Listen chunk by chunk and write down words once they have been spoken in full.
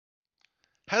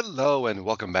Hello and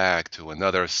welcome back to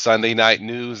another Sunday night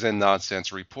news and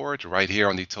nonsense report right here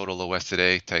on the Total OS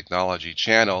Today Technology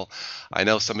channel. I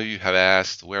know some of you have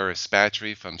asked, where is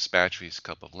Spatry from Spatry's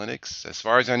Cup of Linux? As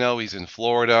far as I know, he's in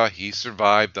Florida. He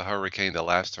survived the hurricane, the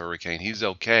last hurricane. He's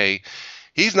okay.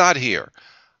 He's not here.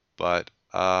 But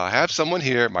I have someone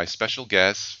here, my special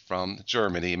guest from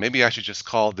Germany. Maybe I should just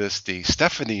call this the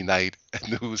Stephanie Night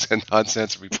News and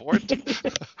Nonsense Report.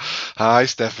 Hi,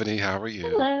 Stephanie. How are you?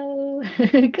 Hello.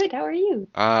 Good. How are you?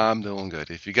 I'm doing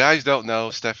good. If you guys don't know,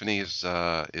 Stephanie is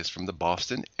from the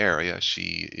Boston area.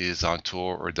 She is on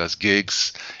tour or does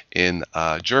gigs in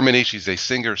Germany. She's a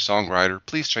singer-songwriter.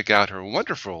 Please check out her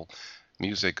wonderful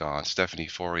music on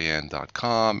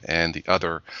stephanieforian.com and the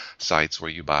other sites where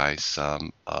you buy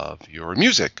some of your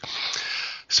music.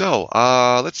 So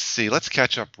let's see. Let's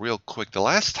catch up real quick. The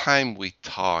last time we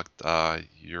talked,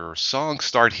 your song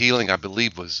 "Start Healing," I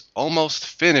believe, was almost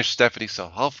finished, Stephanie. So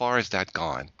how far has that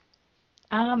gone?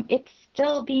 It's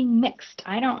still being mixed.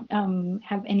 I don't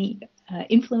have any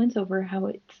influence over how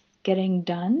it's getting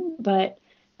done, but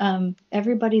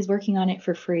everybody's working on it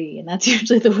for free, and that's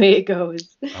usually the way it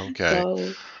goes. Okay. So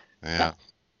yeah, Yeah.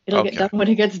 it'll get Okay. done when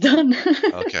it gets done.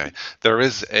 Okay. There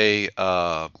is a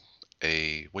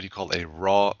what do you call it, a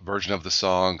raw version of the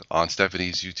song on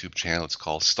Stephanie's YouTube channel. It's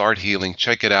called Start Healing.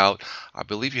 Check it out. I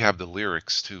believe you have the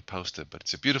lyrics too posted, but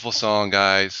it's a beautiful song,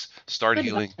 guys. Start Good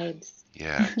Healing. vibes.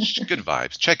 Yeah, good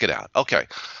vibes. Check it out. Okay.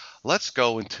 Let's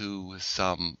go into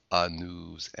some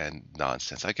news and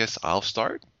nonsense. I guess I'll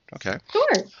start. Okay.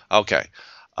 Sure. Okay.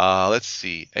 Let's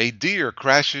see. A deer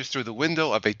crashes through the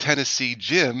window of a Tennessee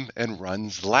gym and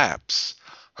runs laps.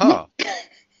 Huh.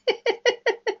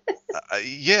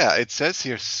 Yeah, it says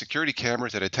here security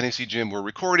cameras at a Tennessee gym were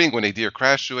recording when a deer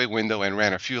crashed through a window and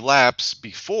ran a few laps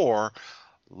before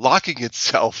locking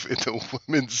itself in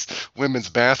the women's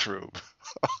bathroom.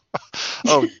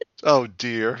 Oh, oh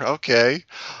dear. Okay.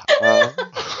 Uh,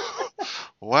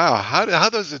 wow. How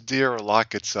does a deer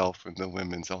lock itself in the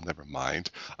women's? Oh, never mind.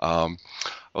 Um,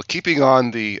 well, keeping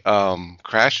on the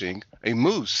crashing, a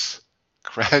moose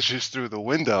crashes through the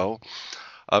window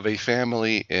of a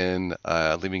family in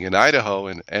living in Idaho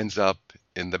and ends up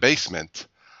in the basement.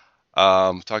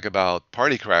 Talk about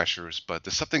party crashers, but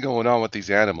there's something going on with these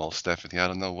animals, Stephanie. I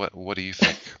don't know what do you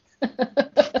think?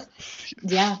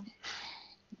 Yeah.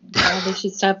 Yeah, they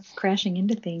should stop crashing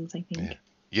into things, I Yeah, think.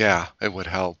 yeah, it would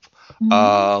help.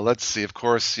 Hmm. Let's see. Of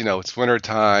course, it's winter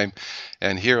time,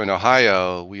 and here in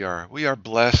Ohio, we are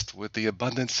blessed with the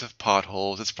abundance of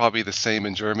potholes. It's probably the same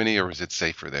in Germany, or is it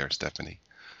safer there, Stephanie?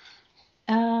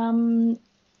 Um,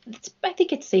 I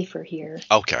think it's safer here.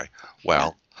 Okay. Yeah.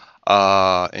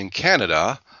 Well, in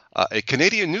Canada, a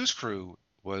Canadian news crew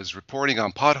was reporting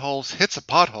on potholes, hits a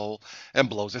pothole, and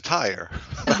blows a tire.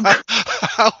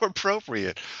 How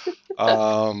appropriate.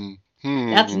 That's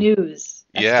Hmm. news.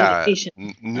 That's Yeah, dedication.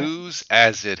 Yeah. news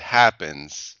as it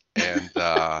happens. And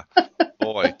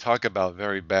boy, talk about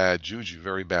very bad juju,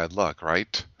 very bad luck,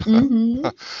 right? Hmm.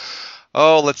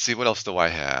 Oh, let's see. What else do I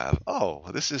have? Oh,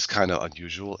 this is kind of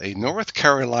unusual. A North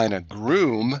Carolina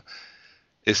groom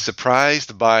is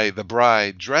surprised by the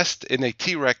bride dressed in a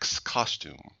T-Rex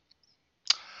costume.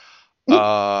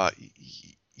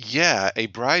 Yeah, a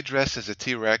bride dressed as a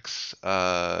T-Rex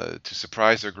to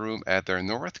surprise her groom at their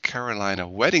North Carolina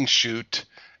wedding shoot,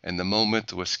 and the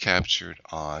moment was captured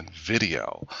on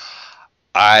video.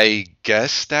 I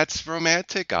guess that's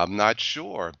romantic. I'm not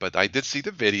sure, but I did see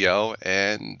the video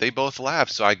and they both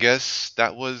laughed, so I guess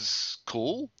that was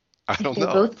cool. I If don't they're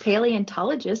know. both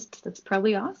paleontologists, that's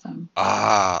probably awesome.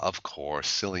 Ah, of course,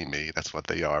 silly me. That's what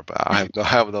they are, but I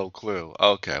have no clue.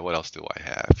 Okay, what else do I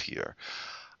have here?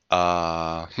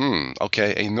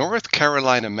 Okay. A North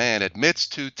Carolina man admits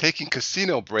to taking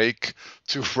casino break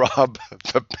to rob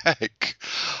the bank.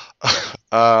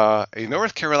 A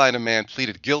North Carolina man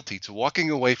pleaded guilty to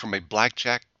walking away from a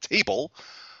blackjack table,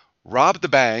 robbed the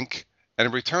bank,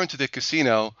 and returned to the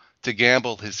casino to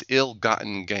gamble his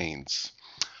ill-gotten gains.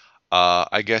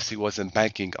 I guess he wasn't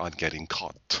banking on getting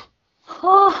caught.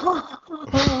 Har,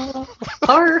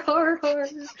 har, har.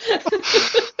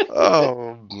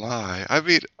 Oh my. I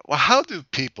mean, well, how do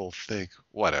people think?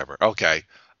 Whatever. Okay.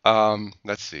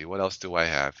 Let's see. What else do I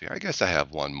have here? I guess I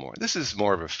have one more. This is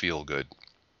more of a feel-good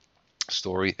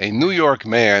story. A New York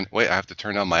man, wait, I have to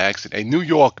turn on my accent. A New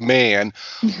York man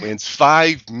wins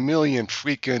 5 million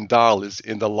freaking dollars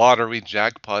in the lottery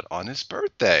jackpot on his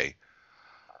birthday.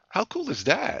 How cool is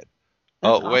that? That's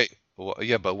Oh, awesome. wait. Well,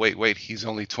 yeah, but wait. He's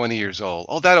only 20 years old.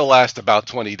 Oh, that'll last about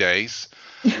 20 days.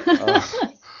 Uh,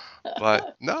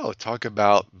 But no, talk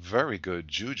about very good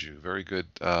juju, very good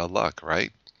luck,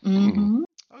 right? Hmm. Hmm.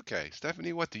 Okay,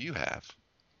 Stephanie, what do you have?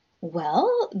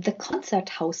 Well, the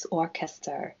Konzerthaus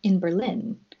Orchester in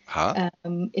Berlin Huh?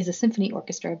 is a symphony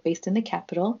orchestra based in the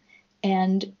capital,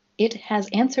 and it has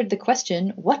answered the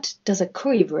question, what does a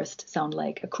currywurst sound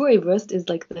like? A currywurst is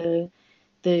like the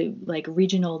like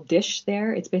regional dish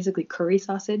there. It's basically curry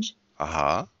sausage,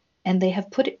 Uh-huh. and they have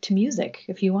put it to music.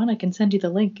 If you want, I can send you the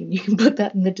link and you can put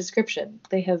that in the description.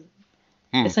 They have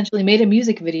Hmm. essentially made a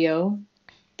music video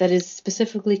that is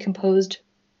specifically composed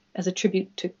as a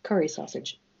tribute to curry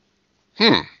sausage.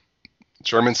 Hmm.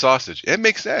 German sausage. It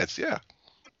makes sense. Yeah.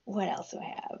 What else do I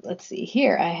have? Let's see.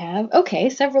 Here I have, okay,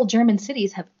 several German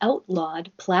cities have outlawed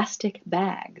plastic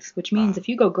bags, which Uh, means if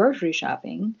you go grocery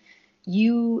shopping,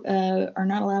 you are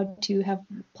not allowed to have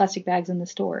plastic bags in the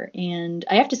store. And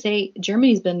I have to say,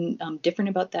 Germany's been different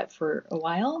about that for a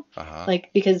while. uh-huh.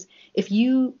 Like, because if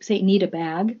you say need a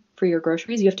bag for your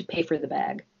groceries, you have to pay for the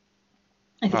bag.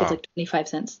 I think it's Oh. like 25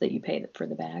 cents that you pay for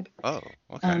the bag. Oh,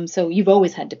 okay. So you've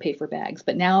always had to pay for bags,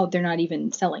 but now they're not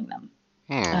even selling them.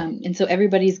 Hmm. And so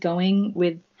everybody's going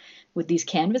with these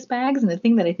canvas bags. And the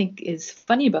thing that I think is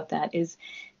funny about that is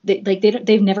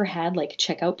they've never had like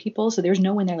checkout people. So there's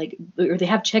no one there like, or they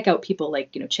have checkout people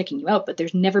like, checking you out, but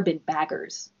there's never been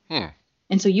baggers. Hmm.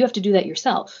 And so you have to do that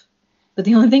yourself. But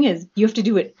the only thing is you have to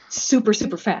do it super,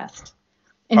 super fast.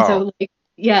 And Oh. so like,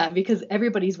 yeah, because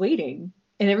everybody's waiting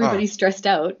and Huh. everybody's stressed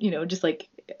out, just like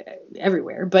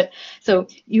everywhere. But so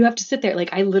you have to sit there.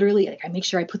 Like I literally, like I make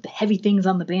sure I put the heavy things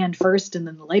on the band first and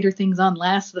then the lighter things on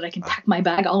last so that I can Uh, pack my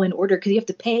bag all in order because you have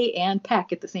to pay and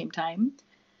pack at the same time.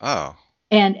 Oh.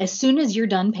 And as soon as you're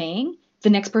done paying, the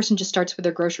next person just starts with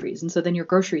their groceries. And so then your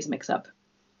groceries mix up.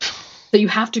 So you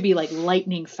have to be like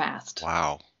lightning fast.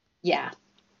 Wow. Yeah.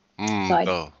 So Hmm. I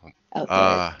Oh. out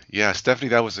there. Yeah, Stephanie,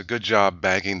 that was a good job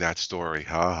bagging that story.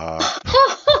 Ha ha.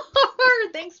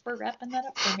 Thanks for wrapping that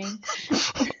up for me.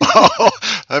 Oh,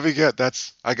 let me get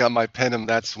I got my pen and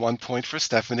that's 1 point for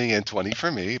Stephanie and 20 for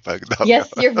me. But no, no. Yes,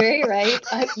 you're very right.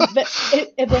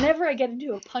 Whenever I get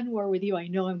into a pun war with you, I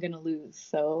know I'm going to lose.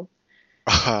 So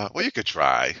Well, you could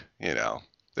try. It's yeah,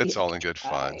 I all in can good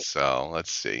fun. try. So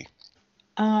let's see.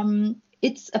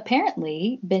 It's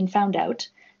apparently been found out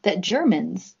that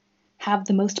Germans have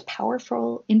the most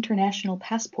powerful international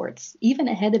passports, even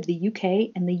ahead of the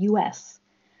UK and the US,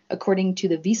 according to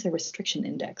the Visa Restriction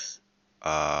Index.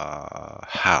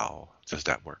 How does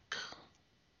that work?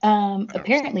 I don't understand.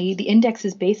 Apparently, the index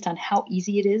is based on how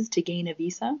easy it is to gain a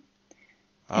visa.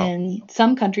 Oh. And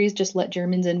some countries just let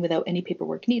Germans in without any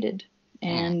paperwork needed. Hmm.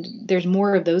 And there's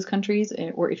more of those countries,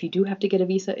 or if you do have to get a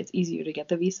visa, it's easier to get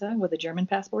the visa with a German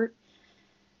passport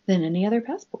than any other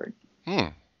passport. Hmm.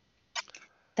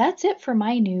 That's it for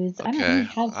my news. I don't really Okay.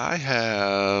 have. I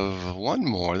have one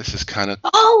more. This is kind of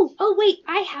Oh, wait,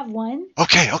 I have one.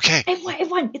 okay. Okay. I have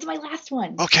one. It's my last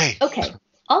one. Okay. Okay.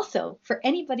 Also, for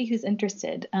anybody who's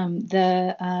interested,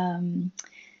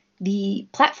 the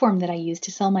platform that I use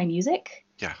to sell my music,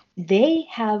 Yeah. they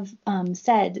have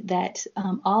said that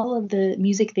all of the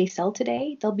music they sell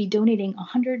today, they'll be donating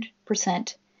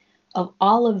 100% of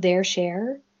all of their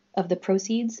share of the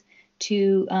proceeds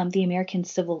to the American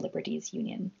Civil Liberties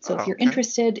Union. So if Oh, you're okay.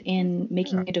 interested in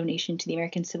making Yeah. a donation to the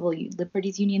American Civil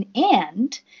Liberties Union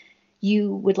and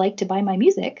you would like to buy my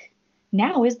music,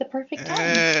 now is the perfect time.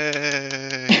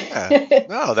 Yeah.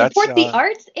 No, that's Support the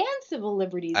arts and civil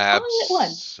liberties all at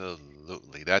once.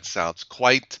 absolutely. That sounds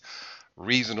quite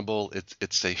reasonable.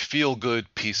 It's a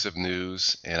feel-good piece of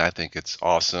news, and I think it's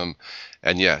awesome.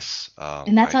 And yes,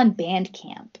 And that's on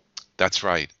Bandcamp. that's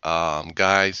right.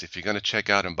 Guys, if you're gonna check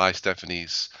out and buy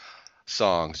Stephanie's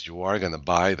songs, you are gonna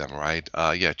buy them, right?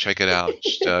 Yeah, check it out.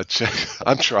 Check.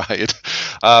 I'm trying.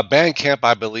 Bandcamp,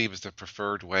 I believe, is the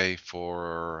preferred way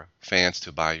for fans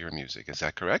to buy your music. Is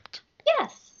that correct?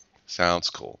 Yes. Sounds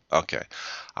cool. Okay.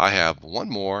 I have one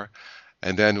more,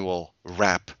 and then we'll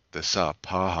wrap this up.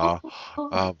 Ha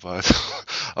ha. But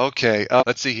okay.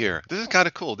 Let's see here. This is kind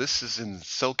of cool. This is in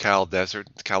SoCal Desert,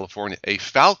 California. A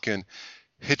falcon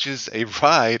hitches a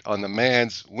ride on the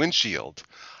man's windshield.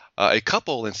 A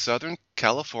couple in Southern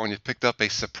California picked up a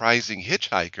surprising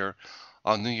hitchhiker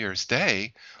on New Year's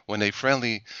Day when a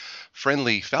friendly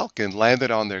falcon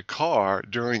landed on their car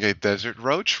during a desert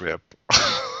road trip.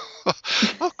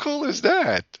 How cool is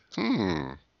that?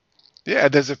 Yeah,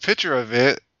 there's a picture of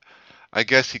it. I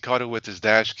guess he caught it with his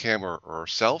dash cam or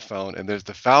cell phone, and there's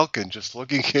the falcon just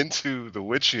looking into the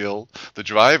windshield, the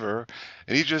driver,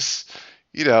 and he's just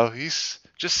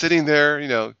sitting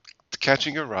there,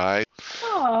 catching a ride.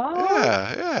 Aww.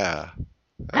 Yeah, yeah.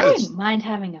 I That is wouldn't mind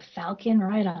having a falcon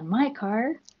ride on my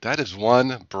car. that is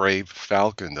one brave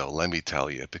falcon, though, let me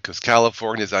tell you, because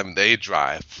Californians, I mean, they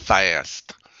drive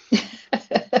fast.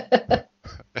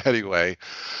 Anyway,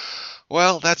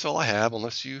 Well, that's all I have.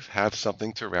 Unless you have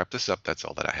something to wrap this up, that's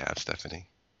all that I have, Stephanie.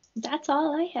 That's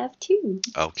all I have too.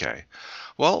 Okay.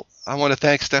 Well, I want to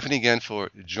thank Stephanie again for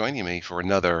joining me for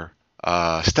another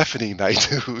Stephanie Night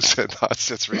News and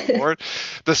Nonsense Report.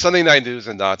 The Sunday Night News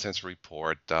and Nonsense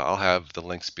Report. I'll have the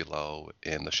links below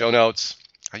in the show notes.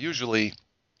 I usually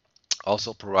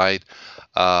also provide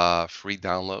free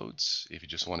downloads if you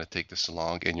just want to take this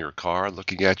along in your car,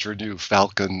 looking at your new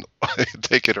Falcon,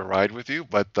 taking a ride with you,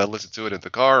 but listen to it in the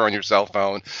car or on your cell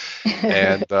phone.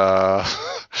 And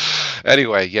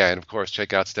anyway, yeah, and of course,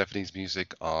 check out Stephanie's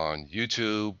music on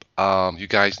YouTube. You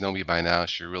guys know me by now.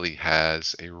 She really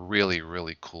has a really,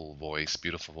 really cool voice,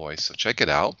 beautiful voice. So check it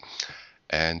out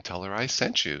and tell her I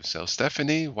sent you. So,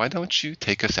 Stephanie, why don't you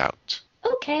take us out?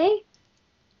 Okay.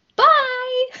 Bye.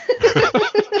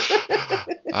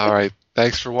 All right.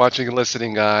 Thanks for watching and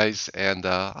listening, guys. And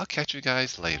I'll catch you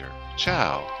guys later.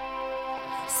 Ciao.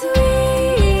 Sweet.